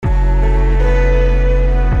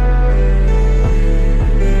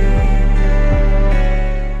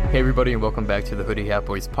everybody, and welcome back to the Hoodie Hat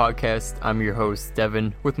Boys podcast. I'm your host,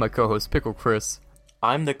 Devin, with my co-host, Pickle Chris.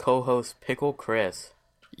 I'm the co-host, Pickle Chris.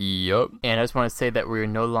 Yup. And I just want to say that we're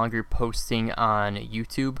no longer posting on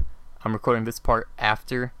YouTube. I'm recording this part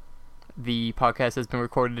after the podcast has been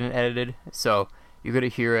recorded and edited, so you're going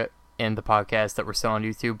to hear it in the podcast that we're still on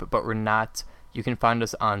YouTube, but we're not. You can find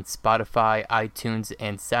us on Spotify, iTunes,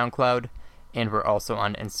 and SoundCloud, and we're also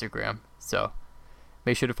on Instagram, so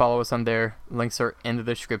make sure to follow us on there. Links are in the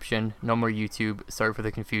description. No more YouTube. Sorry for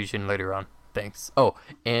the confusion later on. Thanks. Oh,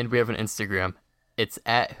 and we have an Instagram. It's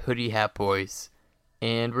at Hoodie Hat Boys.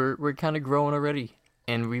 And we're kind of growing already.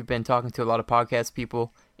 And we've been talking to a lot of podcast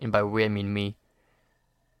people. And by we, I mean me.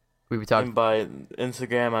 We've been talking... And by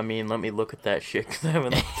Instagram, I mean, let me look at that shit, because I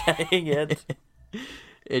haven't looked at it yet.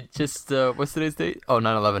 It just... what's today's date? Oh,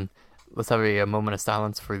 9/11. Let's have a moment of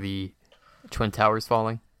silence for the Twin Towers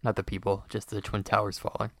falling. Not the people, just the Twin Towers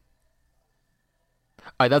falling.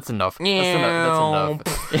 Alright, that's enough. That's enough.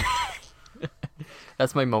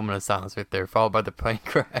 That's my moment of silence right there, followed by the plane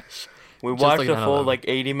crash. We watched a full,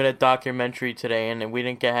 80-minute documentary today, and we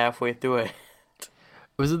didn't get halfway through it.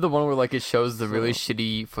 Was it the one where, it shows the really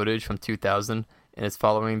shitty footage from 2000, and it's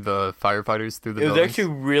following the firefighters through the buildings? It was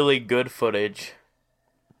actually really good footage.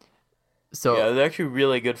 So, yeah, it was actually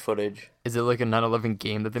really good footage. Is it like a 9/11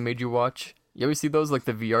 game that they made you watch? You ever see those, the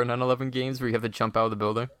VR 9/11 games where you have to jump out of the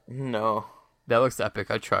building? No. That looks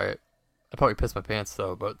epic. I'd try it. I'd probably piss my pants,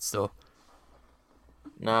 though, but still.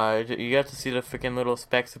 Nah, you got to see the freaking little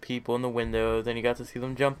specks of people in the windows, and you got to see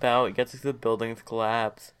them jump out, you got to see the buildings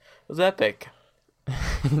collapse. It was epic.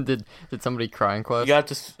 Did somebody cry in class? You got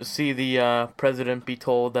to see the president be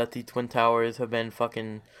told that the Twin Towers have been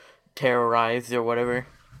fucking terrorized or whatever.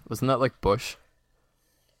 Wasn't that like Bush?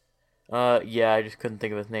 Yeah, I just couldn't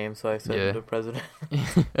think of his name, so I said the president.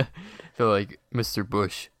 They're like, Mr.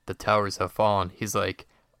 Bush, the towers have fallen. He's like,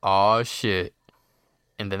 aw, shit.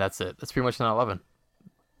 And then that's it. That's pretty much 9/11.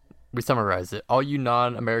 We summarized it. All you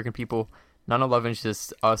non-American people, 9/11 is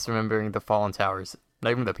just us remembering the fallen towers.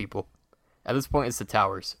 Not even the people. At this point, it's the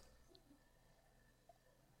towers.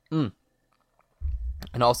 And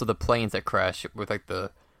also the planes that crash with,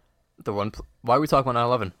 the one... Why are we talking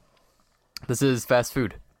about 9/11? This is fast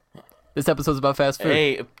food. This episode's about fast food.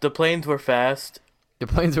 Hey, the planes were fast. The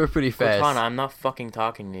planes were pretty fast. Cortana, I'm not fucking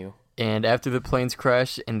talking to you. And after the planes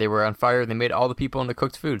crashed and they were on fire, they made all the people into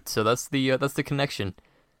cooked food. So that's the connection.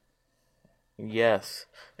 Yes,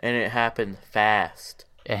 and it happened fast.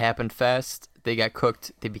 It happened fast. They got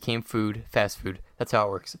cooked. They became food. Fast food. That's how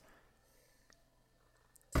it works.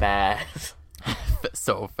 Fast.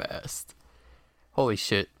 So fast. Holy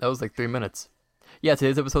shit. That was 3 minutes. Yeah,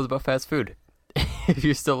 today's episode is about fast food. If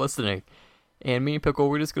you're still listening. And me and Pickle,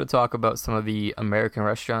 we're just going to talk about some of the American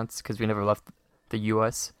restaurants because we never left the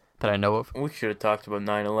U.S. that I know of. We should have talked about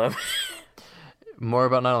 9/11. More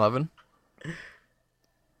about 9/11?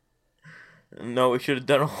 No, we should have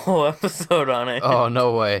done a whole episode on it. Oh,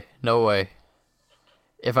 no way. No way.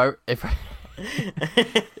 If I if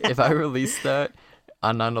I released that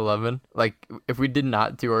on 9/11, if we did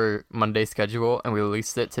not do our Monday schedule and we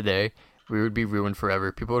released it today, we would be ruined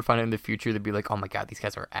forever. People would find it in the future. They'd be like, "Oh my god, these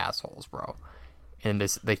guys are assholes, bro," and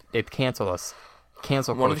they'd cancel us.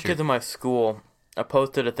 Cancel culture. One of the kids in my school, I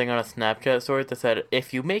posted a thing on a Snapchat story that said,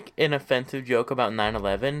 "If you make an offensive joke about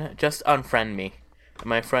 9/11, just unfriend me." And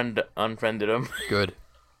my friend unfriended him. Good.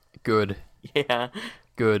 Yeah.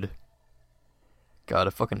 Good. God, I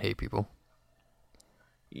fucking hate people.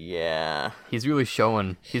 Yeah. He's really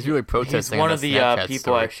protesting. He's one of the people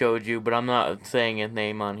story. I showed you, but I'm not saying his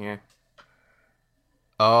name on here.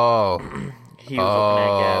 Oh. He was looking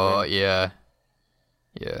at Gavin.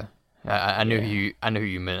 Yeah. I knew who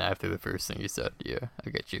you meant after the first thing you said. Yeah,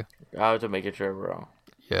 I get you. I was to make sure, bro.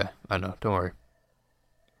 Yeah, I know. Don't worry.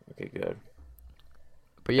 Okay, good.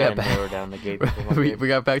 But yeah, narrow down the gate. we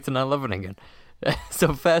got back to 9/11 again.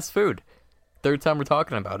 So fast food. Third time we're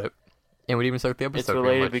talking about it, and we didn't even start the episode. It's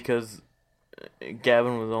related because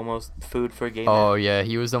Gavin was almost food for gay men. Oh yeah,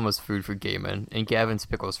 he was almost food for gay men, and Gavin's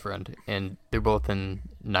Pickle's friend, and they're both in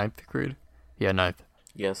 9th grade. Yeah, 9th.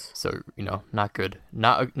 Yes. So not good.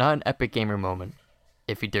 Not an epic gamer moment.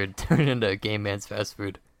 If he did turn into a gay man's fast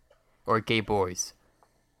food, or gay boys.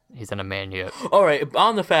 He's not a man yet. All right,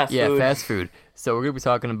 on the fast food. Yeah, fast food. So we're gonna be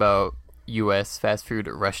talking about U.S. fast food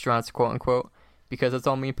restaurants, quote unquote, because that's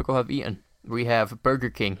all me and Pickle have eaten. We have Burger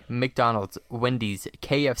King, McDonald's, Wendy's,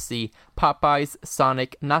 KFC, Popeyes,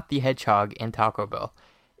 Sonic, Not the Hedgehog, and Taco Bell.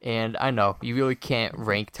 And I know you really can't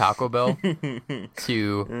rank Taco Bell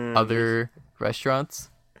to other restaurants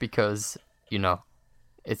because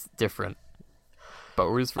it's different. But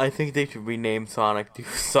we're just... I think they should rename Sonic to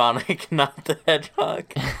Sonic, Not the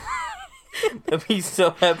Hedgehog. That'd be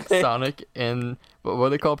so epic. Sonic and what do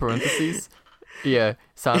they call parentheses? Yeah,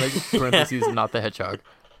 Sonic parentheses not the Hedgehog.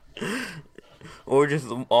 Or just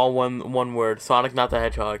all one word. Sonic, not the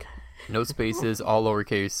Hedgehog. No spaces, all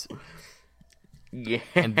lowercase, Yeah.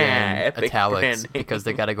 and then epic italics branding. because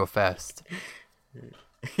they gotta go fast.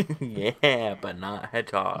 Yeah, but not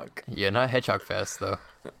Hedgehog. Yeah, not Hedgehog fast though.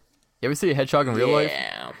 You ever see a hedgehog in real life?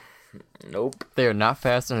 Yeah. Nope. They are not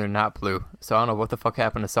fast and they're not blue. So I don't know what the fuck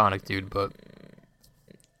happened to Sonic, dude, but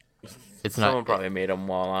it's Someone not probably made them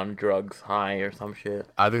while on drugs, high, or some shit.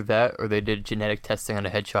 either that or they did genetic testing on a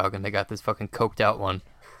hedgehog and they got this fucking coked out one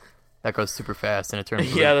that goes super fast and it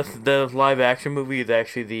turns blue. Yeah, the live action movie is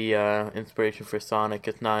actually the inspiration for Sonic.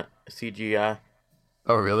 It's not CGI.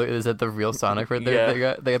 Oh really? Is that the real Sonic right there?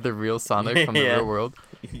 Yeah. They got the real Sonic from the Yeah. real world.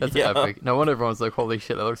 That's Yeah. epic. No wonder everyone's like, holy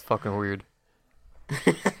shit, that looks fucking weird.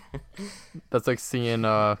 That's like seeing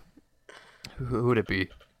who would it be?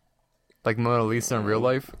 Like Mona Lisa in real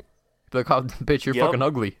life? Be like, oh, bitch, you're Yep. fucking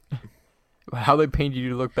ugly. How they paint you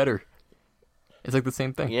to look better. It's like the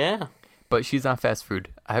same thing. Yeah. But she's on fast food.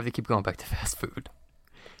 I have to keep going back to fast food.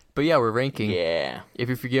 But yeah, we're ranking. Yeah. If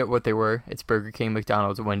you forget what they were, it's Burger King,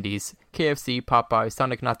 McDonald's, Wendy's, KFC, Popeye,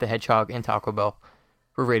 Sonic Not the Hedgehog, and Taco Bell.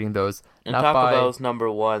 We're rating those. And not Taco by... Bell's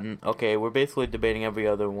number one. Okay, we're basically debating every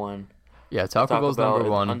other one. Yeah, Taco Bell's Bell number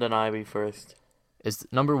is one. undeniably first. It's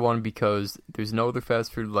number one because there's no other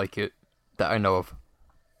fast food like it that I know of.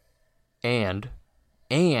 And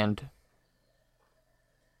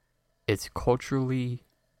it's culturally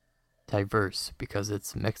diverse because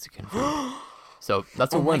it's Mexican food. So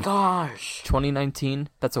that's a Oh my win. gosh. 2019,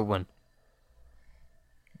 that's a win.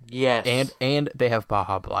 Yes. And they have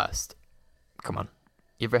Baja Blast. Come on.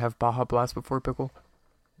 You ever have Baja Blast before, Pickle?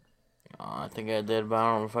 I think I did, but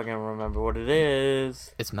I don't fucking remember what it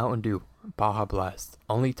is. It's Mountain Dew. Baja Blast.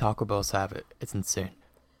 Only Taco Bells have it. It's insane.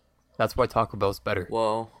 That's why Taco Bell's better.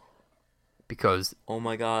 Whoa. Because Oh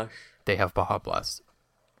my gosh. they have Baja Blast.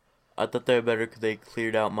 I thought they were better because they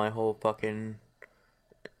cleared out my whole fucking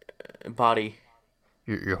body.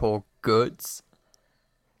 Your whole goods.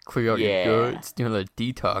 Clear out Yeah. your goods. Doing a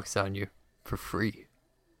detox on you for free.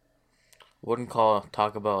 Wouldn't call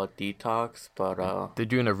Taco Bell a detox, but They're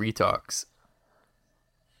doing a retox.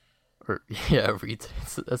 Or, yeah,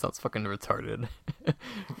 that sounds fucking retarded.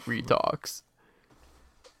 Retox.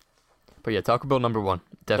 But yeah, Taco Bell number one.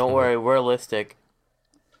 Definitely. don't worry, we're realistic.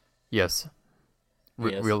 Yes.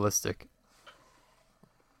 Yes. Realistic.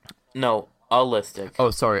 No, allistic. Oh,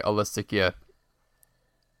 sorry, allistic, yeah.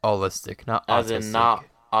 Allistic, not As autistic. in not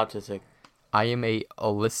autistic. I am a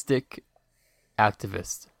allistic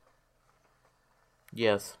activist.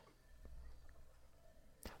 Yes.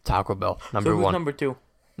 Taco Bell, number so who's one. number two?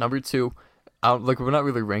 Number two, like we're not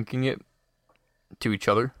really ranking it to each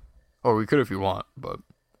other, or we could if you want, but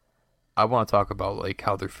I want to talk about like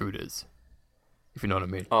how their food is, if you know what I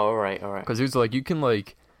mean. Oh, alright. Because there's like you can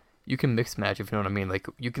mix match if you know what I mean. Like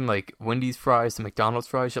you can like Wendy's fries to McDonald's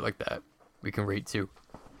fries, shit like that. We can rate too.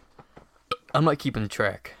 I'm not keeping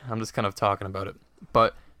track. I'm just kind of talking about it.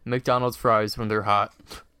 But McDonald's fries when they're hot,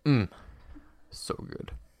 so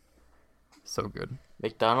good, so good.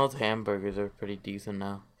 McDonald's hamburgers are pretty decent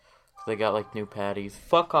now. They got like new patties.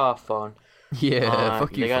 Fuck off, phone. Yeah,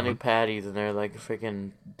 fuck you. They got phone. new patties and they're like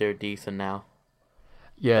freaking. They're decent now.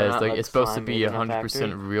 Yeah, They're it's not, like like, it's supposed to slime be made in a 100%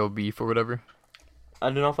 factory. real beef or whatever. I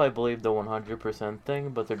don't know if I believe the 100% thing,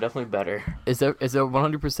 but they're definitely better. Is that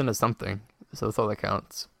 100% of something? So that's all that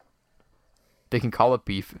counts. They can call it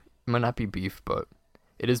beef. It might not be beef, but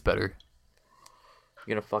it is better.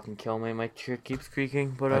 You're gonna fucking kill me. My chair keeps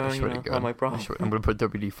creaking, but I you swear to know, God. not my problem. I'm gonna put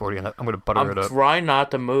WD-40 on it. I'm gonna butter I'm it up. trying not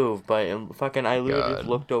to move, but I literally just God.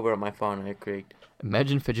 looked over at my phone and it creaked.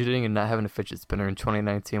 Imagine fidgeting and not having a fidget spinner in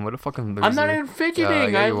 2019. What a fucking loser. I'm not even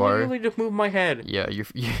fidgeting. yeah, I you are. literally just moved my head. Yeah, you're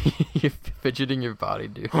you're fidgeting your body,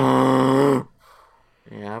 dude. Yeah,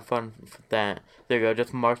 have fun with that. There you go.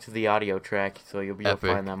 Just mark to the audio track, so you'll be able to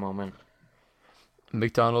Epic. find that moment.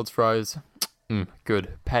 McDonald's fries,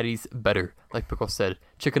 good. Patties, better. Like Pickle said.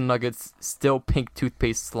 Chicken nuggets, still pink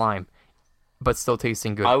toothpaste slime, but still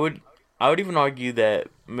tasting good. I would even argue that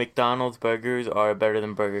McDonald's burgers are better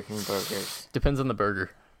than Burger King burgers. Depends on the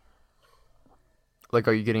burger. Like,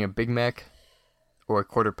 are you getting a Big Mac or a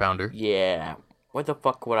quarter pounder? Yeah. Why the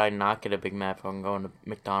fuck would I not get a Big Mac if I'm going to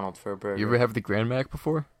McDonald's for a burger? You ever have the Grand Mac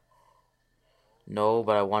before? No,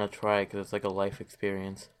 but I want to try it because it's like a life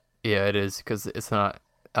experience. Yeah, it is, because it's not...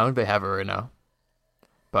 I don't think they have it right now.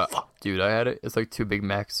 But, dude, I had it. It's like 2 Big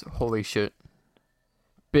Macs. Holy shit.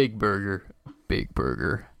 Big burger. Big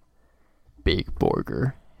burger. Big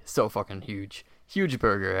burger. So fucking huge. Huge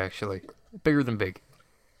burger, actually. Bigger than big.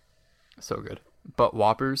 So good. But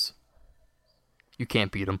Whoppers, You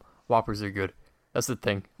can't beat them. Whoppers are good. That's the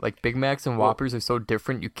thing. Like, Big Macs and Whoppers are so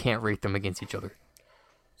different, you can't rate them against each other.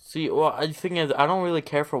 See, well, the thing is, I don't really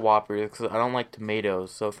care for Whoppers because I don't like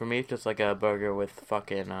tomatoes. So for me, it's just like a burger with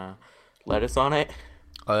fucking lettuce on it.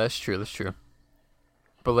 Oh, that's true. That's true.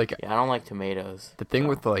 But, like, Yeah, I don't like tomatoes. the thing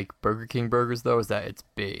with, like, Burger King burgers, though, is that it's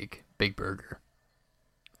big. Big burger.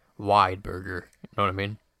 Wide burger. You know what I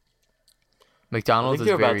mean? I McDonald's think is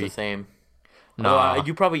they're about very... the same. Nah,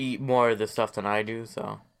 You probably eat more of this stuff than I do,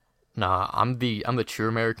 so. nah, I'm the true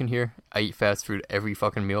American here. I eat fast food every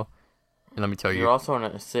fucking meal. And let me tell you, You're also in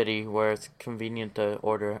a city where it's convenient to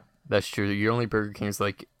order. that's true. Your only Burger King is,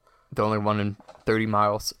 like, the only one in 30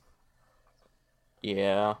 miles.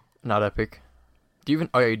 Yeah. Not epic. Do you even...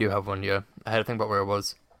 Oh, yeah, you do have one, yeah. I had to think about where it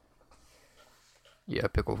was. Yeah,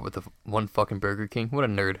 pickle with the one fucking Burger King. What a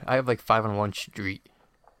nerd. I have, like, 5 on one street.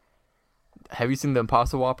 Have you seen the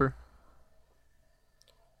Impossible Whopper?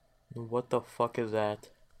 What the fuck is that?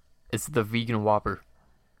 It's the vegan Whopper.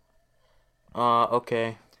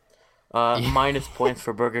 Okay. Minus points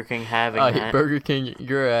for Burger King having that. Burger King,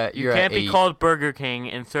 you're at 8. Called Burger King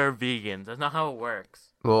and serve vegans. That's not how it works.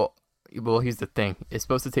 Well, here's the thing. It's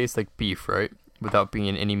supposed to taste like beef, right? Without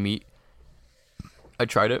being any meat. I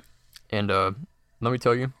tried it, and let me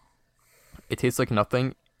tell you, it tastes like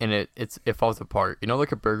nothing, and it falls apart. You know,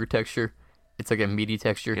 like a burger texture. It's like a meaty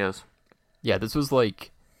texture. Yes. Yeah, this was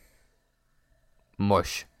like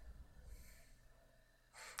mush.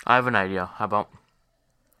 I have an idea. How about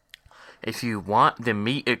if you want the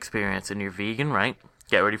meat experience and you're vegan, right?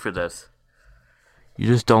 Get ready for this. You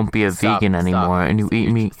just don't be a vegan anymore and you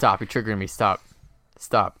eat meat. Stop, you're triggering me. Stop.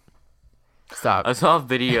 I saw a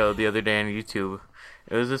video the other day on YouTube.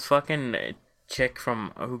 It was this fucking chick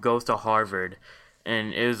who goes to Harvard,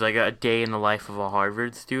 and it was like a day in the life of a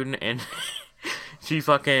Harvard student, and she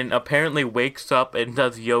fucking apparently wakes up and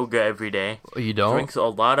does yoga every day. You don't? Drinks a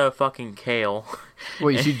lot of fucking kale.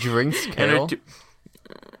 Wait, she drinks kale?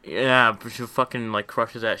 Yeah, she fucking like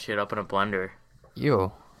crushes that shit up in a blender.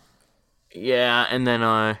 Ew. Yeah, and then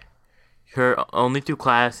her only 2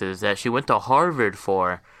 classes that she went to Harvard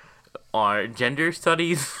for are gender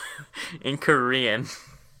studies and Korean.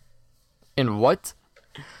 In what?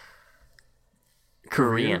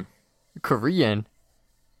 Korean. Korean?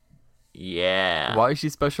 Yeah. Why is she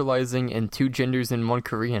specializing in 2 genders and 1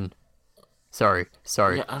 Korean? Sorry.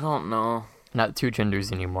 Yeah, I don't know. Not 2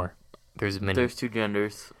 genders anymore. There's many. There's 2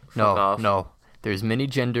 genders. No, Fuck off. no. There's many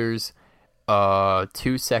genders.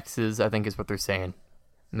 2 sexes, I think is what they're saying.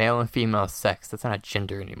 Male and female sex. That's not a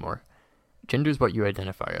gender anymore. Gender is what you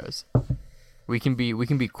identify as. We can be cool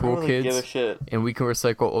I don't really kids, give a shit. and we can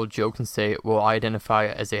recycle old jokes and say, well, I identify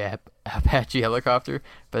as a Apache helicopter,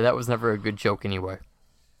 but that was never a good joke anyway.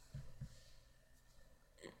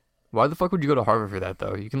 Why the fuck would you go to Harvard for that,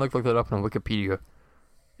 though? You can look that up on Wikipedia.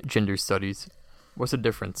 Gender studies. What's the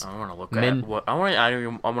difference? I want to look Men- at what I want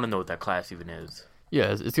to know what that class even is.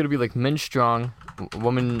 Yeah, it's gonna be like men strong,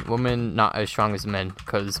 woman not as strong as men,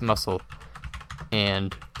 cause muscle.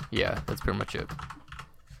 And yeah, that's pretty much it.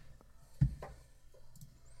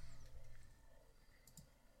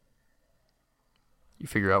 You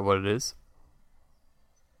figure out what it is?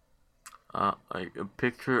 A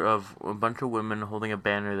picture of a bunch of women holding a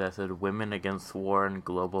banner that said "Women Against War and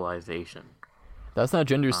Globalization." That's not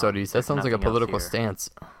gender studies. That there's sounds like a nothing else political here. stance.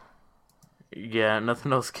 Yeah,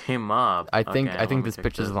 nothing else came up. I think Okay, let me this check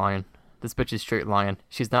bitch is lying. This bitch is straight lying.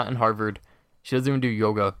 She's not in Harvard. She doesn't even do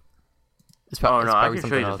yoga. It's Oh it's no, I probably can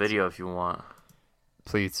show something you the else. video if you want.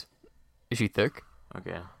 Please. Is she thick?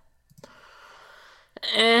 Okay.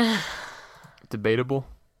 Debatable.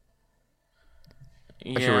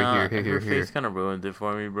 Yeah, Actually, wait, here, her here. face kind of ruined it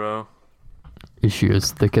for me, bro. Is she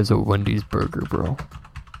as thick as a Wendy's burger, bro?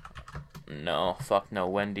 No, fuck no.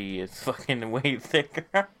 Wendy is fucking way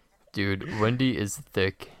thicker. Dude, Wendy is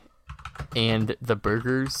thick. And the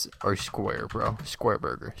burgers are square, bro. Square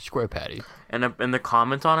burger. Square patty. And the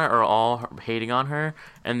comments on it are all hating on her,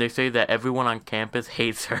 and they say that everyone on campus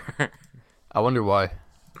hates her. I wonder why.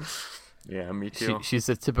 Yeah, me too. She's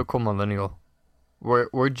a typical millennial.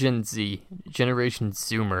 We're Gen Z. Generation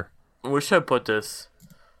Zoomer. Where should I put this?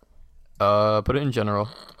 Put it in general.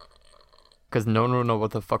 Because no one will know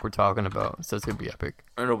what the fuck we're talking about. So it's gonna be epic.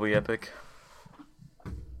 It'll be epic.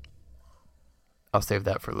 I'll save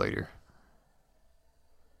that for later.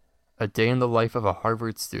 A day in the life of a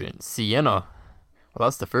Harvard student. Sienna. Well,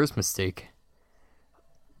 that's the first mistake.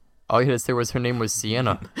 All you had to say was her name was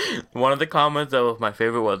Sienna. One of the comments that was my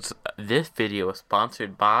favorite was, "This video is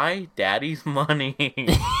sponsored by Daddy's Money."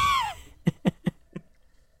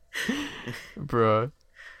 Bruh.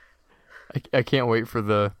 I can't wait for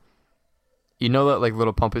the You know that like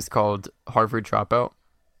little pump is called Harvard Dropout?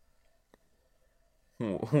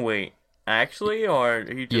 Wait, actually, or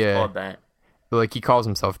he just Yeah. called that? Like he calls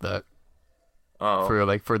himself that Oh,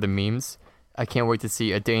 for the memes. I can't wait to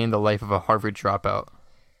see a day in the life of a Harvard dropout.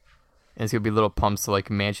 And it's gonna be little pumps to like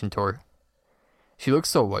mansion tour. She looks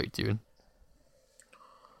so white, dude.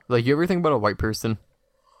 Like you ever think about a white person?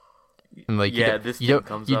 And like yeah, this you thing don't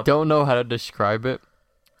comes you up. don't know how to describe it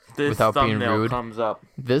This without being thumbnail rude. comes up.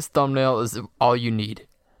 This thumbnail is all you need.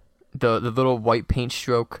 The little white paint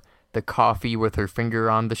stroke, the coffee with her finger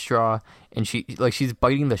on the straw, and she's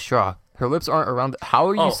biting the straw. Her lips aren't around. How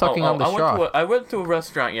are you sucking on the straw? I went to a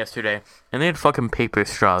restaurant yesterday, and they had fucking paper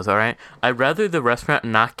straws, alright? I'd rather the restaurant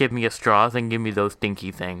not give me a straw than give me those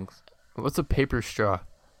stinky things. What's a paper straw?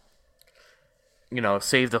 You know,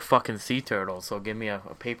 save the fucking sea turtles, so give me a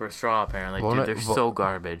paper straw, apparently. Won't Dude, it- they're wo- so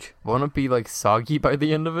garbage. Won't it be like soggy by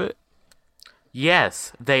the end of it?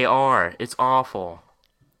 Yes, they are. It's awful.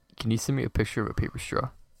 Can you send me a picture of a paper straw?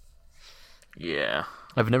 Yeah.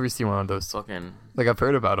 I've never seen one of those. Fucking Like I've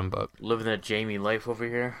heard about them, but living that Jamie life over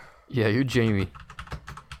here. yeah, you're Jamie.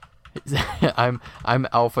 I'm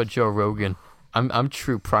Alpha Joe Rogan. I'm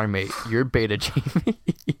true primate. You're Beta Jamie.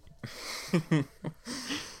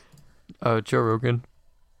 Joe Rogan.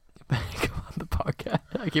 Come on the podcast.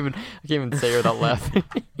 I can't even say it without laughing.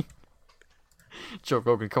 Joe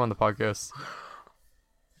Rogan, come on the podcast.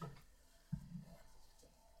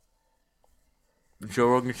 Joe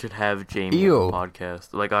Rogan should have Jamie Ew. on the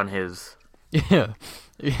podcast, like on his. Yeah,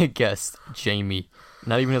 guest Jamie.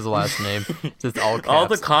 Not even his last name. Just all caps, All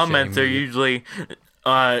the comments are Jamie. usually,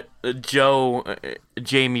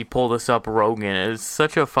 Jamie pulled us up Rogan. It's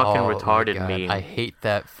such a fucking Oh retarded my God, meme. I hate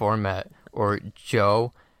that format. Or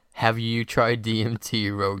Joe, have you tried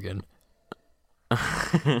DMT, Rogan?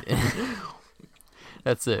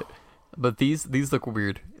 That's it. But these look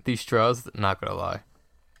weird. These straws, not gonna lie.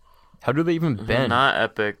 How do they even bend? Not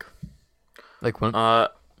epic. Like when?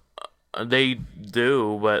 They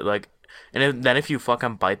do, but like, then if you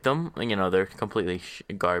fucking bite them, you know they're completely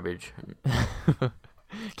garbage.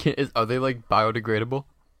 Are they like biodegradable?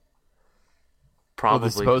 Probably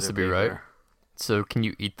they're supposed to be, paper. right? So can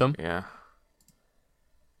you eat them? Yeah.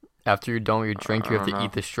 After you're done with your drink, you have to I don't know.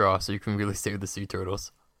 eat the straw so you can really save the sea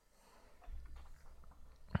turtles.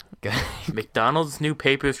 Okay. McDonald's new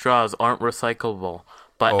paper straws aren't recyclable,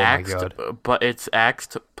 but Oh my axed. God. But it's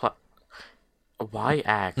axed. Why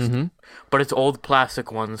axed? Mm-hmm. But its old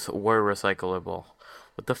plastic ones were recyclable.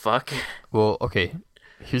 What the fuck? Well, okay.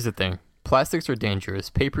 Here's the thing. Plastics are dangerous.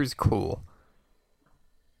 Paper's cool.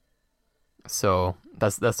 So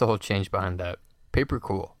that's the whole change behind that. Paper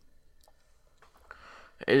cool.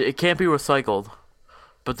 It can't be recycled.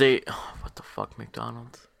 But they. What the fuck,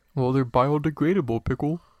 McDonald's? Well, they're biodegradable,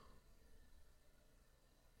 pickle.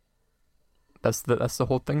 That's the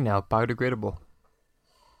whole thing now. Biodegradable.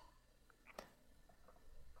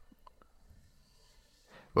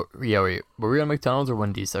 But, yeah, wait. Were we on McDonald's or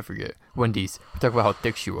Wendy's? I forget. Wendy's. We talked about how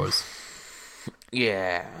thick she was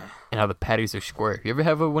Yeah. and how the patties are square. You ever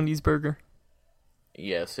have a Wendy's burger?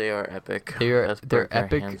 Yes, they are epic. They're Best they're burger,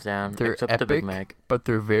 epic. hands down. They're except epic, the Big Mac. but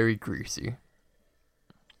they're very greasy.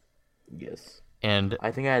 Yes. And I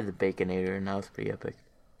think I had the Baconator, and that was pretty epic.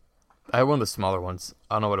 I had one of the smaller ones.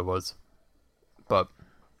 I don't know what it was. But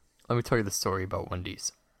let me tell you the story about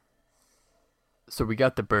Wendy's. So we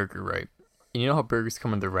got the burger, right? And you know how burgers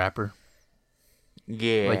come in the wrapper?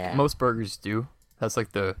 Yeah. Like most burgers do. That's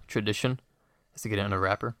like the tradition, is to get it in a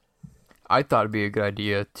wrapper. I thought it'd be a good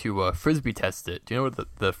idea to frisbee test it. Do you know what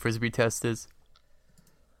the frisbee test is?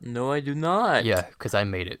 No, I do not. Yeah, because I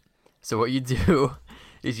made it. So what you do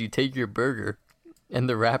is you take your burger and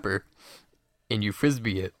the wrapper and you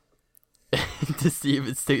frisbee it to see if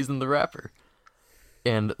it stays in the wrapper.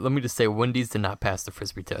 And let me just say, Wendy's did not pass the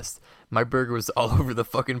frisbee test. My burger was all over the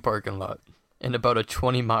fucking parking lot. And about a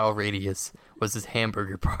 20-mile radius was his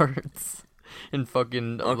hamburger parts and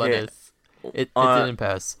fucking Okay. lettuce. It didn't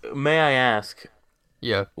pass. May I ask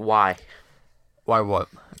Yeah. why? Why what?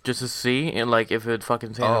 Just to see, and like if it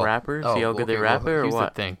fucking stay in a wrapper, see how good they okay, wrap well, it, or here's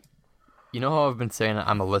what? the thing. You know how I've been saying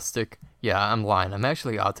I'm allistic? Yeah, I'm lying. I'm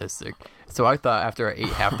actually autistic. So I thought after I ate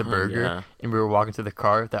half the burger Yeah. and we were walking to the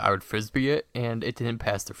car that I would frisbee it, and it didn't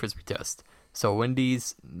pass the frisbee test. So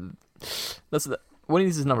Wendy's,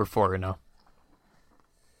 Wendy's is number 4 right now.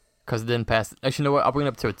 Because it didn't pass. Actually, you know what? I'll bring it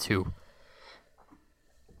up to a 2.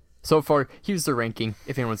 So far, here's the ranking,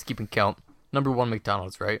 if anyone's keeping count. Number 1,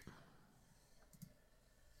 McDonald's, right?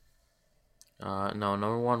 No,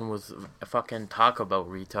 number one was a fucking Taco Bell,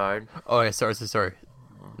 retard. Oh, yeah, sorry.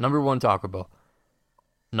 Number 1, Taco Bell.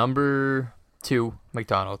 Number 2,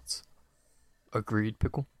 McDonald's. Agreed,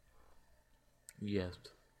 Pickle? Yes.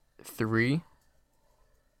 3,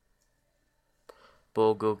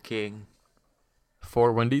 Burger King.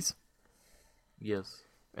 4 Wendy's. Yes.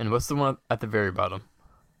 And what's the one at the very bottom?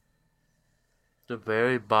 The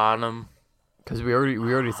very bottom. Because we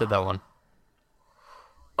already said that one.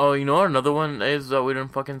 Oh, you know what another one is that we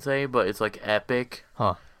didn't fucking say, but it's like epic?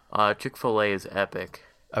 Huh. Chick-fil-A is epic.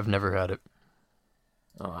 I've never had it.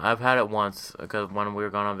 Oh, I've had it once, because when we were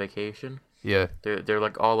gone on vacation. Yeah. They're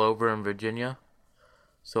like all over in Virginia.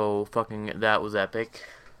 So fucking that was epic.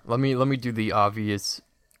 Let me do the obvious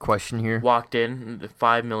question here. Walked in,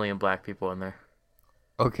 5 million black people in there.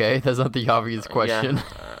 Okay, that's not the obvious question.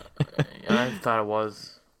 Yeah, I thought it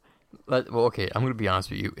was. Well, okay, I'm gonna be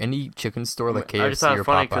honest with you. Any chicken store like I just thought KFC it or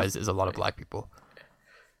funny Popeyes is a lot of black people.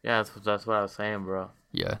 Yeah, that's what I was saying, bro.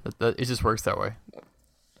 Yeah, it just works that way.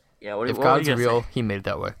 Yeah, what If what God's were you gonna real, say? he made it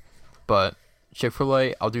that way. But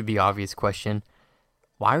Chick-fil-A, I'll do the obvious question.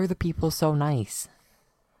 Why are the people so nice?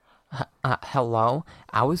 Hello?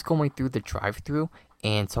 I was going through the drive-thru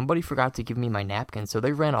and somebody forgot to give me my napkin, so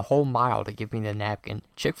they ran a whole mile to give me the napkin.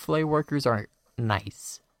 Chick-fil-A workers are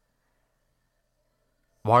nice.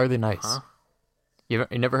 Why are they nice? Huh? You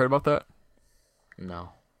never heard about that?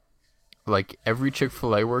 No. Like, every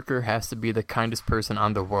Chick-fil-A worker has to be the kindest person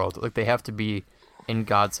on the world. Like, they have to be in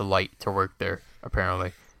God's light to work there,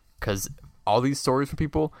 apparently. Because all these stories from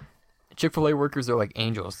people, Chick-fil-A workers are like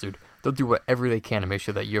angels, dude. They'll do whatever they can to make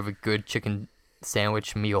sure that you have a good chicken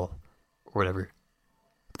sandwich meal or whatever.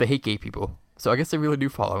 But they hate gay people. So I guess they really do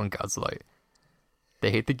follow in God's light.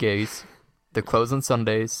 They hate the gays. They close on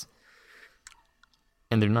Sundays.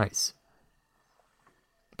 And they're nice.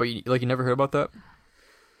 But, you never heard about that?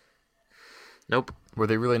 Nope. Were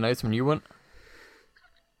they really nice when you went?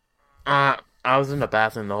 I was in the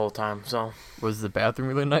bathroom the whole time, so. Was the bathroom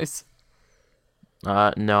really nice?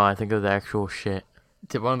 No, I think it was actual shit.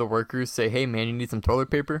 Did one of the workers say, hey man, you need some toilet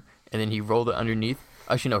paper? And then he rolled it underneath.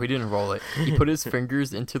 Actually, no, he didn't roll it. He put his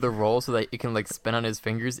fingers into the roll so that it can, like, spin on his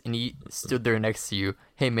fingers, and he stood there next to you.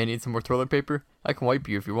 Hey man, need some more toilet paper? I can wipe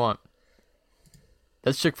you if you want.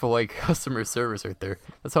 That's Chick-fil-A customer service right there.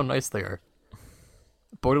 That's how nice they are.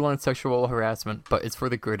 Borderline sexual harassment, but it's for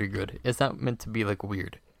the greater good. It's not meant to be, like,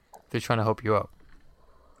 weird. They're trying to help you out.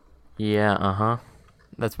 Yeah, uh-huh.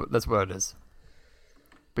 That's what it is.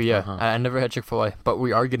 But yeah, Uh-huh. I never had Chick-fil-A, but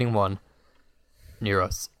we are getting one near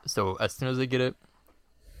us. So as soon as I get it,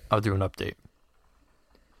 I'll do an update.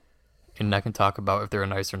 And I can talk about if they're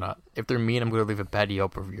nice or not. If they're mean, I'm going to leave a bad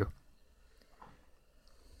Yelp review.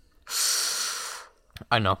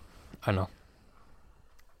 I know.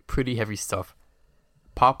 Pretty heavy stuff.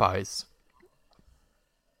 Popeyes.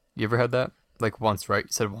 You ever had that? Like once, right?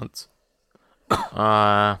 You said once.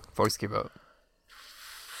 Voice gave out.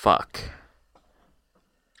 Fuck.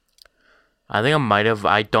 I think I might have.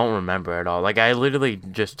 I don't remember at all. Like, I literally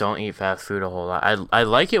just don't eat fast food a whole lot. I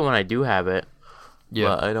like it when I do have it. Yeah.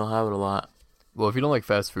 But I don't have it a lot. Well, if you don't like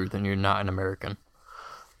fast food, then you're not an American.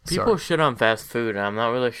 People Sorry. shit on fast food, and I'm not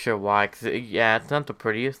really sure why. Cause it's not the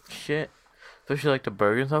prettiest shit. Especially like the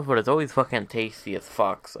burger and stuff, but it's always fucking tasty as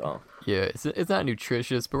fuck, so. Yeah, it's not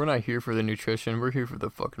nutritious, but we're not here for the nutrition. We're here for the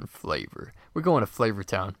fucking flavor. We're going to Flavor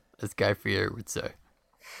Town, as Guy Fieri would say.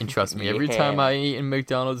 And trust me, every time I eat in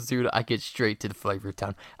McDonald's, dude, I get straight to the Flavor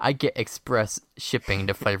Town. I get express shipping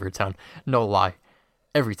to Flavor Town. No lie.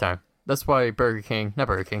 Every time. That's why not Burger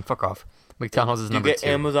King, fuck off. McDonald's is You number get 2.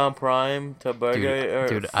 Amazon Prime to burger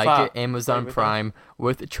Dude, or I fuck. get Amazon Flavor Town? Prime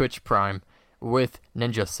with Twitch Prime, with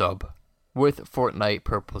Ninja Sub, with Fortnite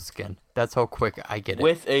Purple Skin. That's how quick I get it.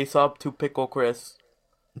 With a sub to Pickle Chris.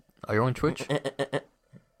 Are you on Twitch?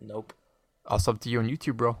 Nope. I'll sub to you on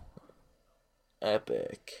YouTube, bro.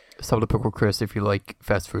 Epic. Sub to Pickle Chris if you like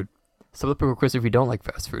fast food. Sub to Pickle Chris if you don't like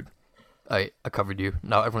fast food. I covered you.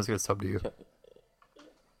 Now everyone's gonna sub to you.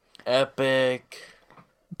 Epic.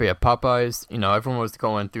 But yeah, Popeyes, everyone was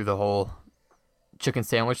going through the whole chicken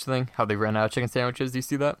sandwich thing, how they ran out of chicken sandwiches. Do you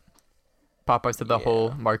see that? Popeyes did the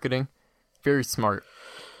whole marketing. Very smart.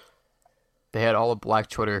 They had all of Black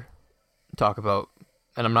Twitter talk about,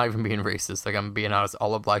 and I'm not even being racist, like I'm being honest,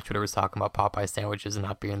 all of Black Twitter was talking about Popeye sandwiches and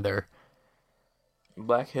not being there.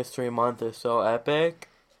 Black History Month is so epic.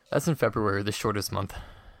 That's in February, the shortest month.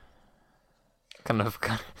 Kind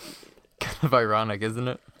of ironic, isn't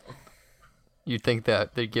it? You'd think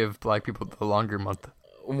that they'd give black people the longer month.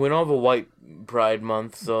 We don't have a white pride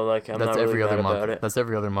month, so like I'm That's not really every other mad month. about it. That's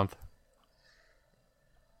every other month.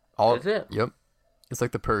 That's it? Yep. It's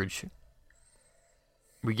like the purge.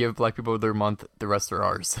 We give black people their month, the rest are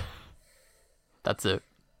ours. That's it.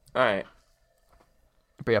 Alright.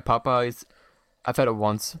 But yeah, Popeyes, I've had it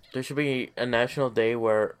once. There should be a national day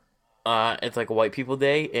where It's like White People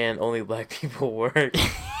Day, and only black people work.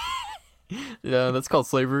 Yeah, that's called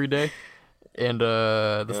Slavery Day, and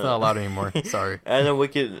that's not allowed anymore. Sorry. And then we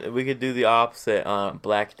could do the opposite on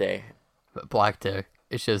Black Day. Black Day.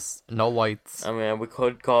 It's just no lights. I mean, we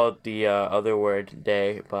could call it the other word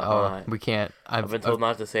day, but Oh, we can't. I've been told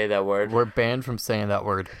not to say that word. We're banned from saying that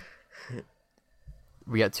word.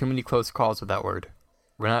 We got too many close calls with that word.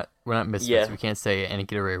 We're not misfits. Yeah. We can't say it and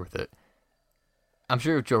get away with it. I'm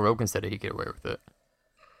sure if Joe Rogan said it, he'd get away with it.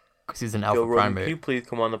 Because he's an alpha Joe Rogan, primate. can you please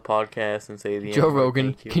come on the podcast and say the Joe N-word?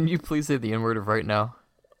 Rogan, Thank you. can you please say the N-word right now?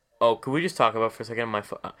 Oh, could we just talk about for a second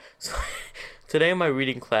so, today in my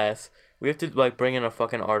reading class, we have to like bring in a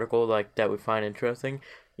fucking article like that we find interesting.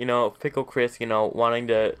 You know, Pickle Chris, wanting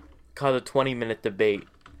to cause a 20-minute debate,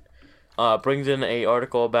 brings in a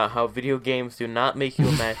article about how video games do not make you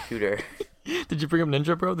a mass shooter. Did you bring up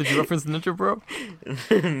Ninja Bro? Did you reference Ninja Bro?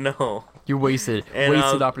 No. You wasted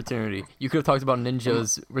opportunity. You could have talked about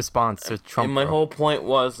Ninja's response to Trump. And my whole point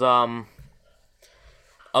was,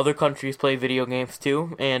 other countries play video games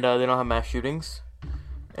too, and they don't have mass shootings.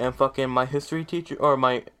 And fucking my history teacher, or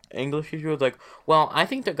my English teacher was like, well, I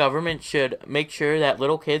think the government should make sure that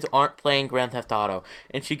little kids aren't playing Grand Theft Auto.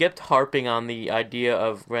 And she kept harping on the idea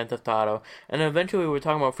of Grand Theft Auto. And eventually we were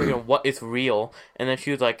talking about freaking what is real. And then she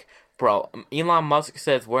was like, bro, Elon Musk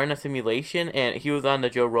says we're in a simulation, and he was on the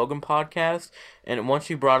Joe Rogan podcast, and once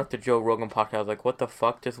she brought up the Joe Rogan podcast, I was like, what the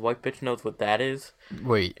fuck? This white bitch knows what that is?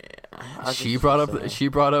 Wait, she brought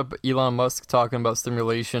up Elon Musk talking about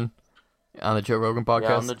simulation on the Joe Rogan podcast?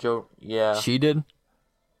 Yeah, on the Joe, yeah. She did?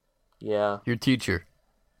 Yeah. Your teacher?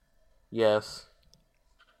 Yes.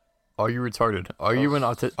 Are you retarded? Are you in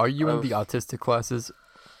the autistic classes?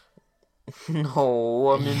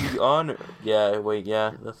 No, I'm in the honor. Yeah, wait,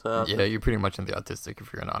 yeah, that's Yeah, you're pretty much in the autistic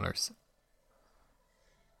if you're in honors.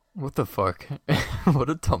 What the fuck? What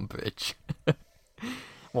a dumb bitch.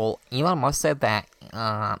 Well, Elon Musk said that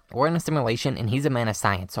we're in a simulation and he's a man of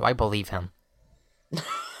science, so I believe him.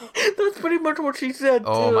 That's pretty much what she said,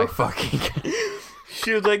 Oh too. my fucking...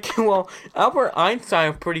 She was like, well, Albert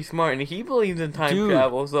Einstein's pretty smart, and he believes in time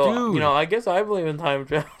travel, so, I guess I believe in time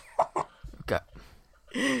travel.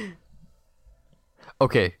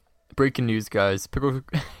 Okay, breaking news, guys. Pickle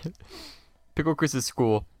Chris's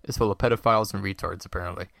school is full of pedophiles and retards,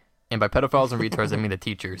 apparently. And by pedophiles and retards, I mean the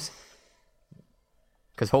teachers.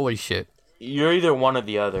 Because holy shit. You're either one or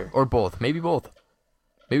the other. Or both. Maybe both.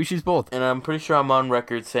 Maybe she's both. And I'm pretty sure I'm on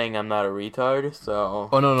record saying I'm not a retard, so...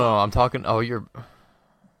 Oh, no. I'm talking... Oh, you're...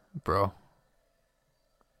 Bro.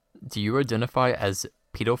 Do you identify as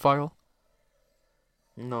pedophile?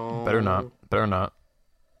 No. Better not.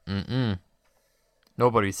 Mm-mm.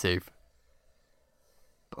 Nobody's safe.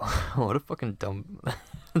 What a fucking dumb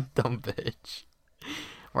bitch.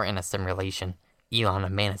 We're in a simulation. Elon, a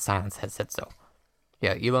man of science, has said so.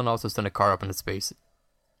 Yeah, Elon also sent a car up into space.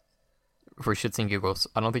 For shits and giggles.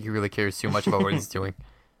 I don't think he really cares too much about what he's doing.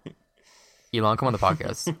 Elon, come on the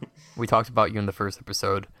podcast. We talked about you in the first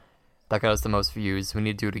episode. That got us the most views. We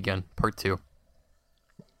need to do it again. Part 2.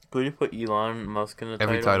 Could you put Elon Musk in the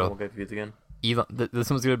Every title? title. We'll get views again. This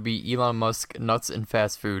one's going to be Elon Musk, nuts and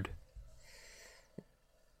fast food.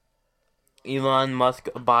 Elon Musk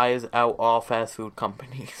buys out all fast food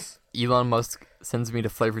companies. Elon Musk sends me to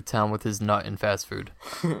Flavor Town with his nut and fast food.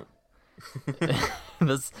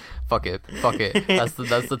 Fuck it. That's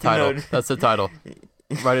the title. No. That's the title.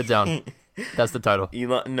 Write it down. That's the title.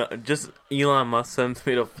 Elon Musk sends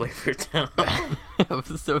me to Flavor Town.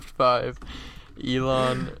 Episode 5.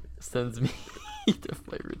 Elon sends me to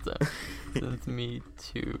Flavor Town. Sends me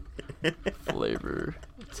to Flavor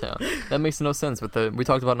Town. That makes no sense. We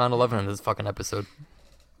talked about 9/11 in this fucking episode.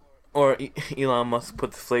 Or Elon Musk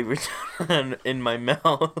puts Flavor Town in my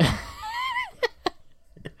mouth.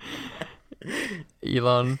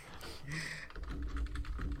 Elon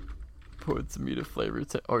puts me to Flavor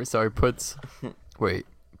Town. Or sorry, puts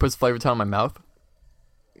Flavor Town in my mouth.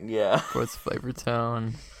 Yeah. Puts Flavor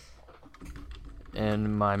Town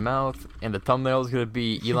in my mouth, and the thumbnail is gonna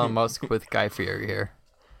be Elon Musk with Guy Fieri hair.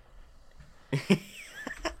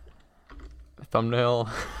 Thumbnail.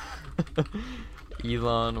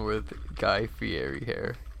 Elon with Guy Fieri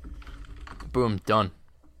hair. Boom, done.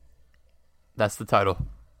 That's the title.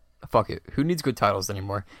 Fuck it. Who needs good titles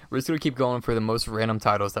anymore? We're just gonna keep going for the most random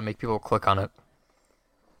titles that make people click on it.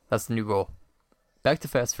 That's the new goal. Back to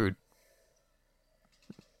fast food.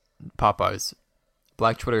 Popeyes.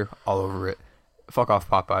 Black Twitter all over it. Fuck off,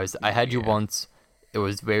 Popeyes. I had you once. It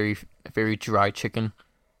was very, very dry chicken.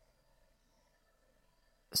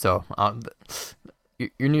 So,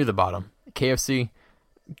 you're near the bottom. KFC,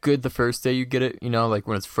 good the first day you get it. Like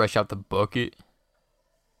when it's fresh out the bucket.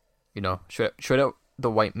 You know, shred out the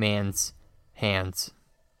white man's hands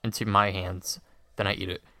into my hands, then I eat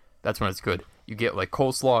it. That's when it's good. You get like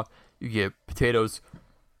coleslaw, you get potatoes,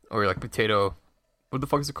 or like potato. What the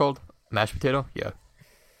fuck is it called? Mashed potato? Yeah.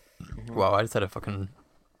 Mhm. Wow, I just had a fucking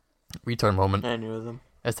retard moment. Aneurysm.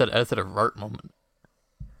 I just had a rart moment.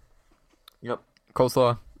 Yep.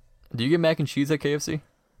 Coleslaw. Do you get mac and cheese at KFC?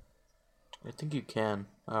 I think you can.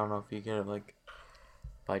 I don't know if you get it like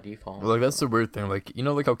by default. Like that's the weird thing. Like you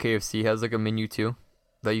know, like how KFC has like a menu too,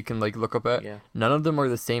 that you can like look up at. Yeah. None of them are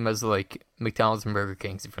the same as like McDonald's and Burger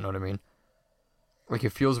King's, if you know what I mean. Like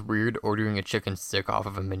it feels weird ordering a chicken stick off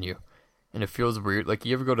of a menu, and it feels weird. Like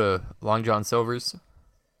you ever go to Long John Silver's?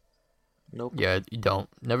 Nope. Yeah, you don't.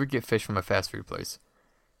 Never get fish from a fast food place.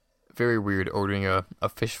 Very weird ordering a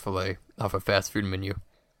fish fillet off a fast food menu.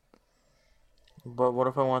 But what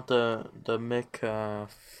if I want the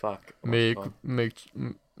fuck? What's it called?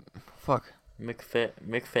 Fuck.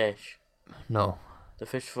 McFish. No. The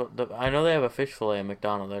fish I know they have a fish fillet at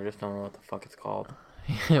McDonald's. I just don't know what the fuck it's called.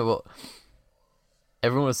 Yeah, well,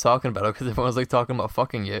 everyone was talking about it because everyone was like talking about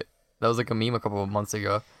fucking it. That was like a meme a couple of months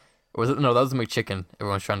ago. Or was it? No, that was the McChicken.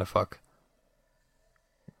 Everyone's trying to fuck.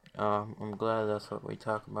 I'm glad that's what we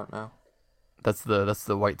talk about now. That's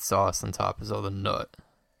the white sauce on top is all the nut.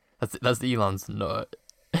 That's the Elon's nut.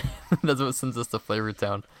 That's what sends us to Flavor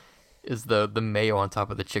Town. Is the mayo on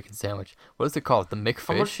top of the chicken sandwich. What is it called? The McFish?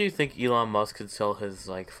 How much do you think Elon Musk could sell his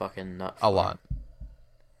like fucking nut for? A lot.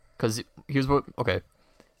 Cause here's what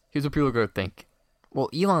people are gonna think. Well,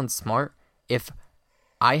 Elon's smart. If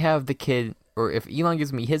I have the kid, or if Elon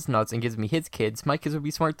gives me his nuts and gives me his kids, my kids would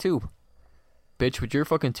be smart too. Bitch, with your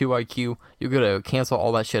fucking 2 IQ, you're gonna cancel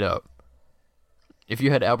all that shit out. If you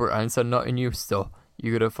had Albert Einstein nut in you, still,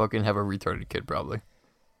 you're gonna fucking have a retarded kid probably.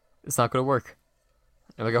 It's not gonna work.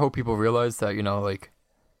 And like I hope people realize that, you know, like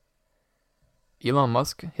Elon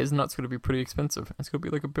Musk, his nut's gonna be pretty expensive. It's gonna be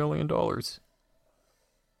like $1 billion. You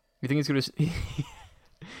think he's gonna?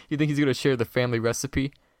 You think he's gonna share the family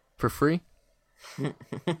recipe for free?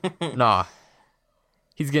 Nah.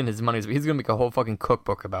 He's getting his money's. He's gonna make a whole fucking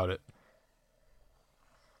cookbook about it.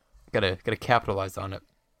 Gotta capitalize on it.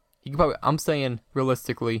 He could probably. I'm saying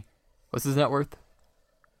realistically, what's his net worth?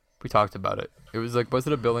 We talked about it. It was like, was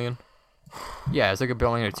it $1 billion? Yeah, it's like $1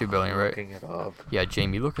 billion or $2 billion, right? Looking it up. Yeah,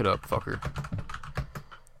 Jamie, look it up, fucker.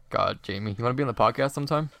 God, Jamie, you want to be on the podcast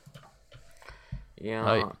sometime? Yeah,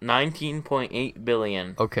 Right. 19.8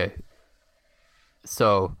 billion. Okay.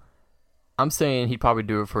 So, I'm saying he'd probably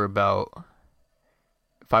do it for about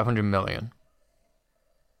 500 million.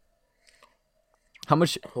 How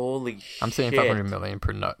much? Holy shit. I'm saying 500 million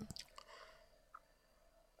per nut.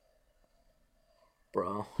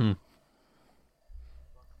 Bro. Hmm.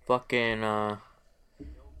 Fucking,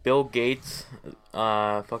 Bill Gates,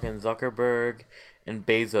 fucking Zuckerberg, and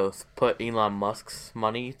Bezos put Elon Musk's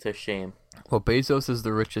money to shame. Well, Bezos is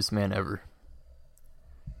the richest man ever.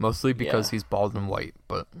 Mostly because Yeah. he's bald and white,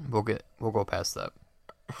 but we'll go past that.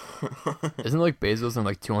 Isn't like Bezos in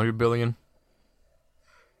like 200 billion?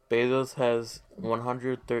 Bezos has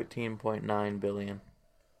 113.9 billion.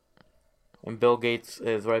 And Bill Gates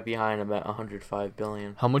is right behind him at 105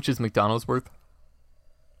 billion. How much is McDonald's worth?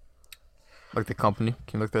 Like the company?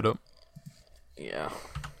 Can you look that up? Yeah.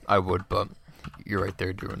 I would, but you're right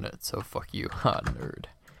there doing it, so fuck you. Ha, nerd.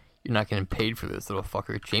 You're not getting paid for this, little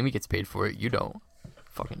fucker. Jamie gets paid for it, you don't.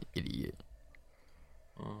 Fucking idiot.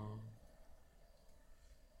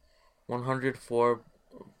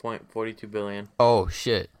 104.42 billion. Oh,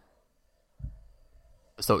 shit.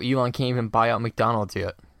 So Elon can't even buy out McDonald's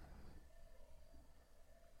yet.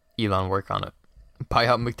 Elon, work on it. Buy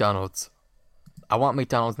out McDonald's. I want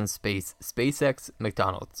McDonald's in space. SpaceX,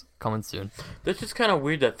 McDonald's. Coming soon. That's just kind of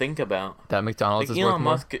weird to think about. That McDonald's Like is worth Elon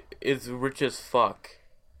more? Musk is rich as fuck.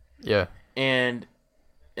 Yeah. And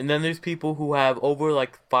then there's people who have over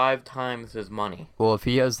like 5 times his money. Well, if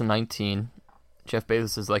he has the 19, Jeff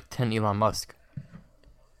Bezos is like 10 Elon Musk.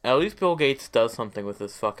 At least Bill Gates does something with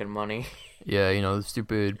his fucking money. Yeah, you know, the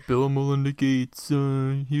stupid Bill and Melinda Gates,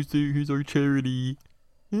 here's our charity.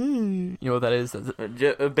 You know what that is?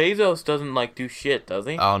 Bezos doesn't like do shit, does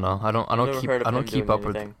he? I don't know. I don't Never keep heard of I don't him keep doing up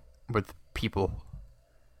anything. with people.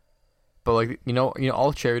 But like you know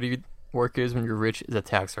all charity work is when you're rich is a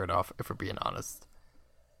tax write off, if we're being honest.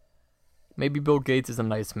 Maybe Bill Gates is a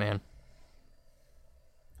nice man.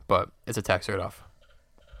 But it's a tax write off.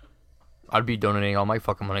 I'd be donating all my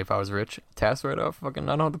fucking money if I was rich. Tax write off, fucking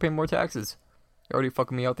I don't have to pay more taxes. You're already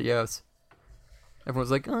fucking me out the ass.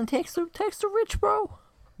 Everyone's like, oh, tax the rich, bro.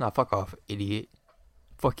 Nah, fuck off, idiot.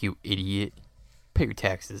 Fuck you, idiot. Pay your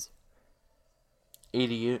taxes.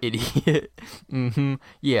 Idiot. Idiot. Mm-hmm.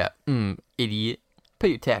 Yeah. Idiot. Pay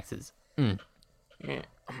your taxes. Yeah.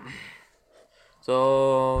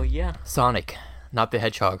 So, yeah. Sonic, not the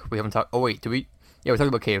Hedgehog. We haven't talked... Oh, wait, do we... Yeah, we're talking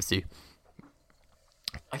about KFC.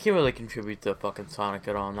 I can't really contribute to fucking Sonic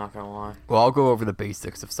at all, I'm not gonna lie. Well, I'll go over the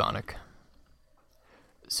basics of Sonic.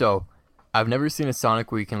 So, I've never seen a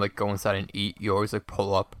Sonic where you can, like, go inside and eat. You always, like,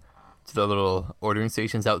 pull up to the little ordering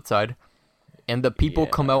stations outside. And the people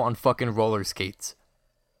come out on fucking roller skates.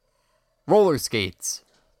 Roller skates!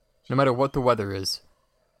 No matter what the weather is.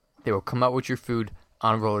 They will come out with your food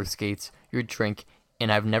on roller skates, your drink,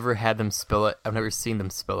 and I've never had them spill it. I've never seen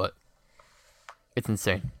them spill it. It's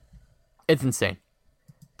insane. It's insane.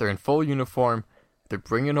 They're in full uniform. They're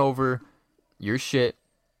bringing over your shit,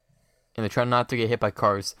 and they're trying not to get hit by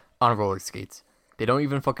cars on roller skates. They don't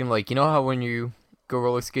even fucking, like, you know how when you go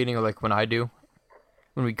roller skating, or like when I do,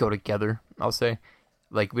 when we go together, I'll say,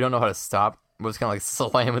 like, we don't know how to stop. We're just gonna, like,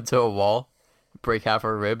 slam into a wall, break half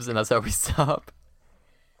our ribs, and that's how we stop.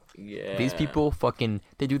 Yeah. These people fucking,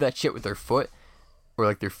 they do that shit with their foot, or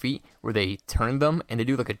like their feet, where they turn them, and they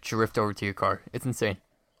do like a drift over to your car. It's insane.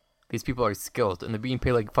 These people are skilled, and they're being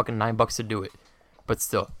paid like fucking $9 to do it. But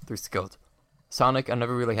still, they're skilled. Sonic, I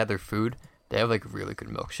never really had their food. They have like really good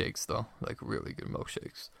milkshakes though. Like really good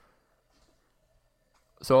milkshakes.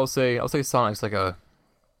 So I'll say Sonic's like a,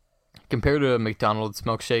 compared to McDonald's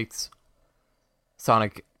milkshakes,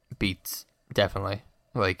 Sonic beats, definitely.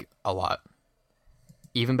 Like, a lot.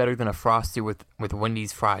 Even better than a Frosty with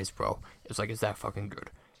Wendy's fries, bro. It's like, it's that fucking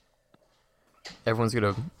good. Everyone's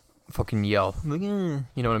gonna fucking yell. Like, you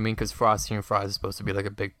know what I mean? Because Frosty and fries is supposed to be like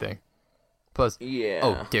a big thing. Plus, yeah.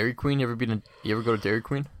 Oh, Dairy Queen. You ever go to Dairy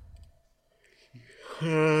Queen?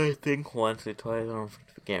 I think once or twice. I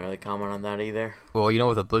can't really comment on that either. Well, you know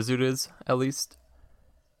what the Blizzard is, at least?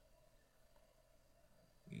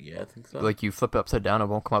 Yeah, I think so. Like, you flip it upside down, it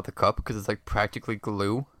won't come out the cup because it's like practically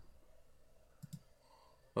glue.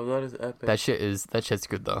 Oh, that is epic. That shit's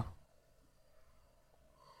good though.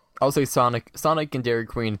 I'll say Sonic and Dairy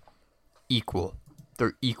Queen equal.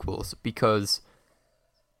 They're equals because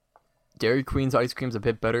Dairy Queen's ice cream's a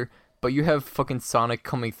bit better, but you have fucking Sonic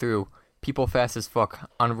coming through, people fast as fuck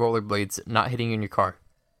on rollerblades, not hitting in your car.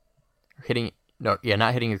 Not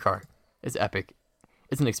hitting your car. It's epic.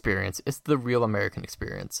 It's an experience. It's the real American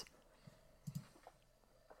experience.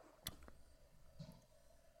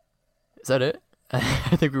 Is that it?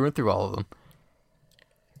 I think we went through all of them.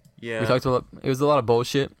 Yeah. We talked about, it was a lot of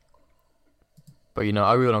bullshit. But, you know,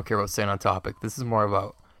 I really don't care about staying on topic. This is more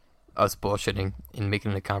about us bullshitting and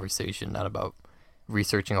making it a conversation, not about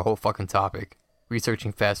researching a whole fucking topic.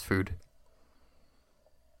 Researching fast food.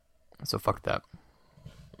 So fuck that.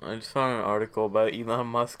 I just found an article about Elon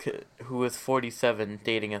Musk, who is 47,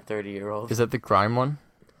 dating a 30-year-old. Is that the crime one?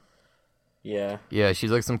 Yeah. Yeah,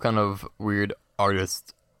 she's like some kind of weird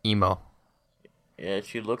artist emo. Yeah,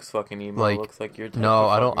 she looks fucking emo. Like, looks like your type no,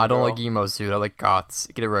 of I don't girl. like emos, dude. I like goths.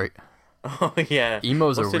 Get it right. Oh, yeah.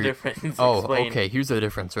 Emos What's are the weird. difference? Oh, Explain. okay. Here's the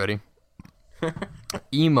difference. Ready?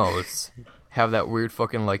 Emos have that weird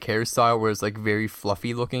fucking like hairstyle where it's like very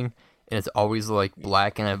fluffy looking, and it's always like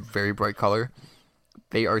black and a very bright color.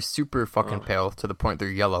 They are super fucking pale to the point they're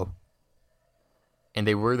yellow. And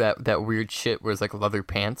they wear that weird shit where it's like leather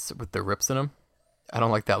pants with the rips in them. I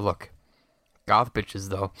don't like that look. Goth bitches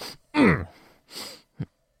though.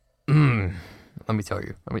 Let me tell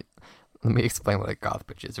you. Let me explain what a goth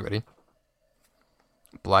bitch is. Ready?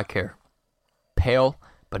 Black hair. Pale,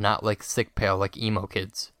 but not like sick pale like emo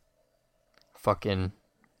kids. Fucking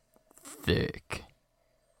thick.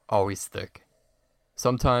 Always thick.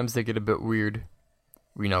 Sometimes they get a bit weird.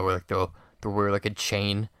 You know, where like they'll wear like a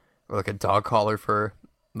chain or like a dog collar for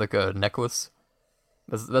like a necklace.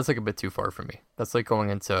 That's like a bit too far for me. That's like going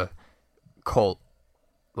into cult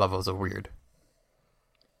levels of weird.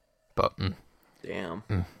 But Damn.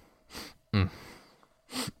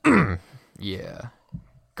 Yeah.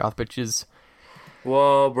 Goth bitches.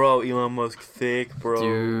 Whoa, bro, Elon Musk thick, bro.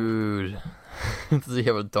 Dude. Does he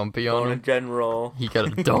have a dumpy on On him? a general. He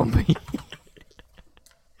got a dumpy.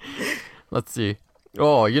 Let's see.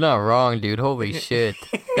 Oh, you're not wrong, dude. Holy shit.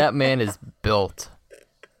 That man is built.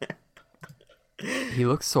 He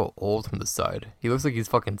looks so old from the side. He looks like he's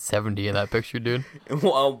fucking 70 in that picture, dude.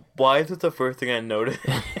 Well, why is it the first thing I noticed?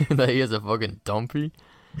 That he has a fucking dumpy?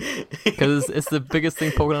 Because it's the biggest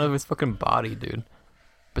thing poking out of his fucking body, dude.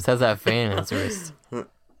 Besides that fan in his wrist. You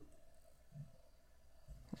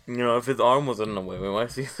know, if his arm was in the way, we might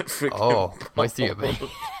see the freaking. Oh, might see it, baby.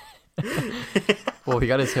 Well, he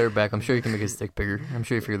got his hair back. I'm sure he can make his stick bigger. I'm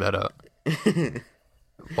sure he figured that out.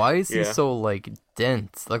 Why is he so, like,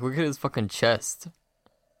 dense? Like, look at his fucking chest.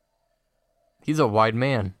 He's a wide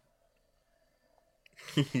man.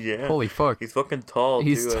 Yeah. Holy fuck. He's fucking tall.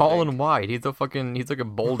 He's too, tall and wide. He's like a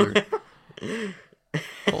boulder.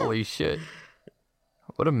 Holy shit.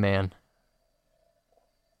 What a man.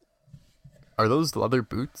 Are those leather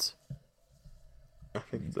boots? I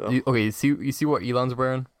think so. Okay, you see what Elon's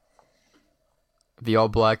wearing? The all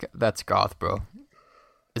black, that's goth, bro.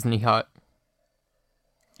 Isn't he hot?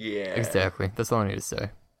 Yeah. Exactly. That's all I need to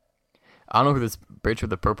say. I don't know who this bitch with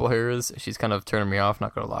the purple hair is. She's kind of turning me off,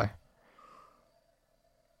 not gonna lie.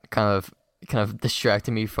 Kind of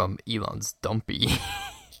distracting me from Elon's dumpy.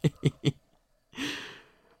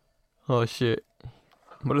 Oh shit.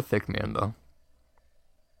 What a thick man though.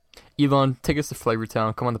 Elon, take us to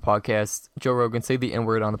Flavortown. Come on the podcast. Joe Rogan, say the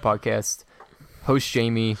N-word on the podcast. Host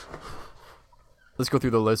Jamie. Let's go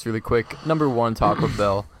through the list really quick. Number 1, Taco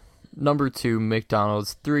Bell. Number 2,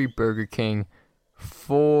 McDonald's. 3, Burger King.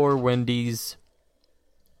 4, Wendy's.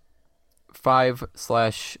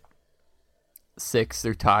 5/6,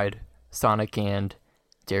 they're tied. Sonic and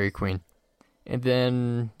Dairy Queen. And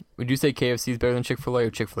then, would you say KFC is better than Chick-fil-A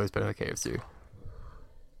or Chick-fil-A is better than KFC?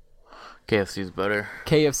 KFC's better.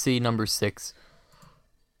 KFC number 6.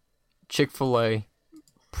 Chick-fil-A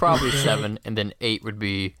probably 7, and then 8 would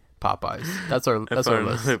be Popeyes. That's our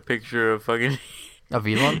list. A picture of fucking Of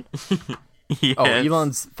Elon? yes. Oh,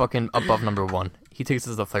 Elon's fucking above number 1. He takes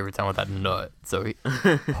us to Flavortown with that nut. So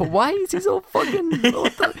why is he so fucking? He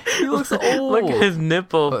looks old. Look at his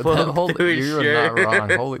nipple pulled through his You're shirt. not wrong.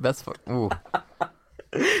 Holy, that's ooh.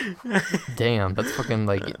 Damn, that's fucking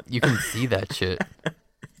like you can see that shit.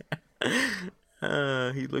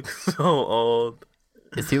 He looks so old.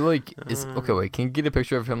 Is he like? Okay? Wait, can you get a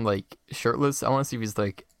picture of him like shirtless? I want to see if he's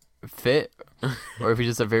like fit, or if he's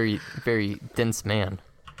just a very, very dense man.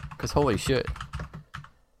 Cause holy shit,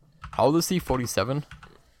 how old is he? 47.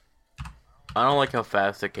 I don't like how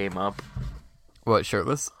fast it came up. What,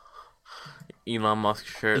 shirtless? Elon Musk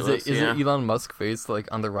shirtless. Is it Elon Musk face like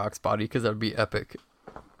on the Rock's body? Cause that'd be epic.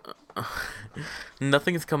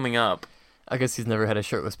 Nothing's coming up. I guess he's never had a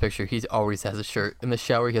shirtless picture. He always has a shirt. In the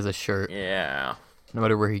shower, he has a shirt. Yeah. No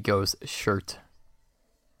matter where he goes, shirt.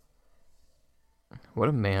 What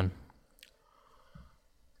a man.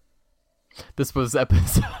 This was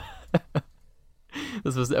episode...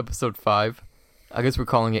 This was episode 5. I guess we're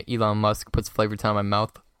calling it Elon Musk Puts Flavortown in My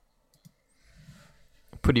Mouth.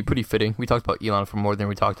 Pretty fitting. We talked about Elon for more than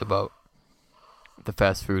we talked about the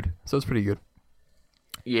fast food. So it's pretty good.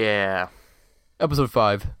 Yeah. Episode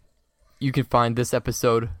 5. You can find this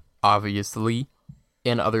episode, obviously,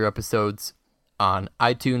 and other episodes on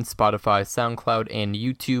iTunes, Spotify, SoundCloud, and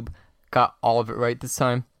YouTube. Got all of it right this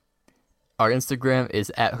time. Our Instagram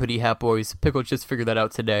is @HoodieHatBoys. Pickle just figured that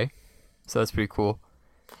out today, so that's pretty cool.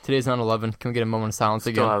 Today's 9/11. Can we get a moment of silence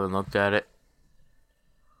Still again? haven't looked at it.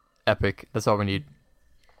 Epic. That's all we need.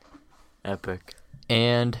 Epic.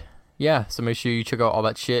 And yeah, so make sure you check out all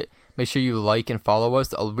that shit. Make sure you like and follow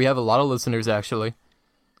us. We have a lot of listeners actually,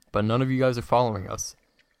 but none of you guys are following us,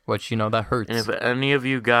 which, you know, that hurts. And if any of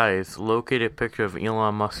you guys locate a picture of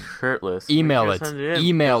Elon Musk shirtless, Email make it. sure to send in,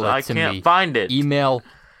 Email because it to me. I can't find it. Email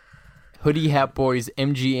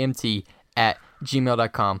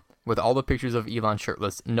hoodiehatboysmgmt@gmail.com with all the pictures of Elon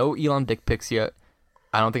shirtless. No Elon dick pics yet.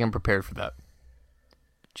 I don't think I'm prepared for that.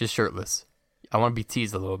 Just shirtless. I want to be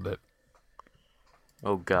teased a little bit.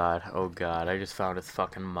 Oh god, I just found his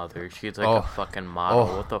fucking mother. She's like Oh. a fucking model.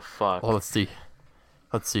 Oh. What the fuck? Well, let's see.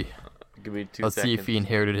 Give me 2 Let's seconds. see if he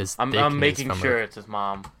inherited his I'm thickness making from sure her. it's his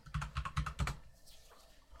mom.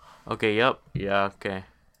 Okay, yep. Yeah, okay.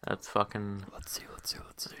 That's fucking... Let's see.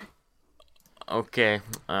 Okay.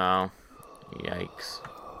 Yikes.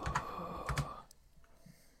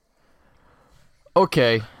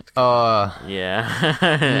 Okay. Yeah.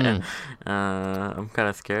 I'm kind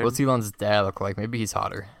of scared. What's Elon's dad look like? Maybe he's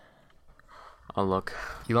hotter. I'll look.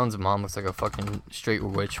 Elon's mom looks like a fucking straight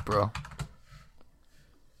witch, bro.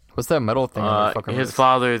 What's that metal thing on her fucking His wrist?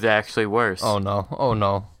 father is actually worse. Oh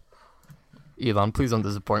no. Elon, please don't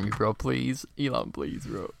disappoint me, bro. Please. Elon, please,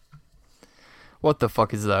 bro. What the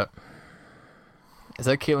fuck is that? Is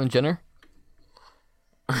that Caitlyn Jenner?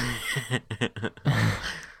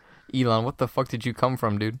 Elon, what the fuck did you come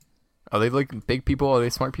from, dude? Are they like big people? Are they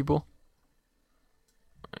smart people?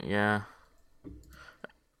 Yeah.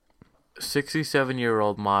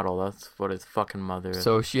 67-year-old model. That's what his fucking mother is.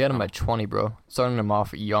 So she had him at 20, bro. Starting him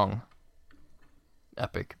off young.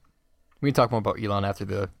 Epic. We can talk more about Elon after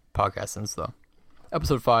the podcast ends, though.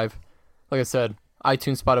 Episode 5. Like I said,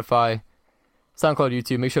 iTunes, Spotify, SoundCloud,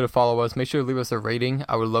 YouTube. Make sure to follow us. Make sure to leave us a rating.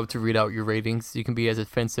 I would love to read out your ratings. You can be as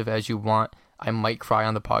offensive as you want. I might cry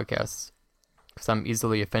on the podcast because I'm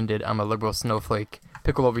easily offended. I'm a liberal snowflake.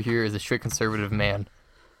 Pickle over here is a straight conservative man.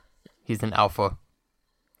 He's an alpha.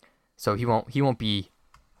 so he won't be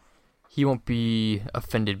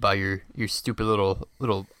offended by your stupid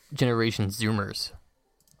little Generation Zoomers.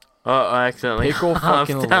 I accidentally Pickle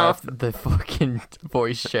fucking left out. left the fucking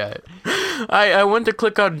voice chat. I went to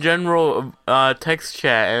click on general text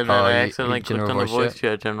chat and then I accidentally clicked on the voice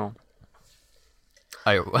chat general.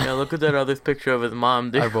 Yeah, look at that other picture of his mom,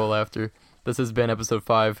 dude. I will after. This has been episode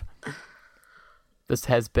 5. This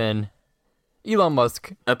has been Elon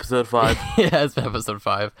Musk. Episode 5. It has been episode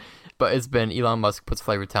 5. But it's been Elon Musk puts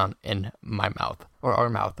Flavor Town in my mouth. Or our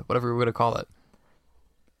mouth. Whatever we're going to call it.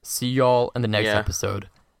 See y'all in the next episode.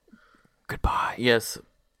 Goodbye. Yes.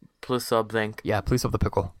 Please sub, thank. Yeah, please sub the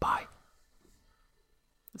pickle. Bye.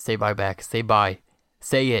 Say bye back. Say bye.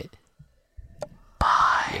 Say it.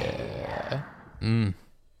 Bye. Yeah.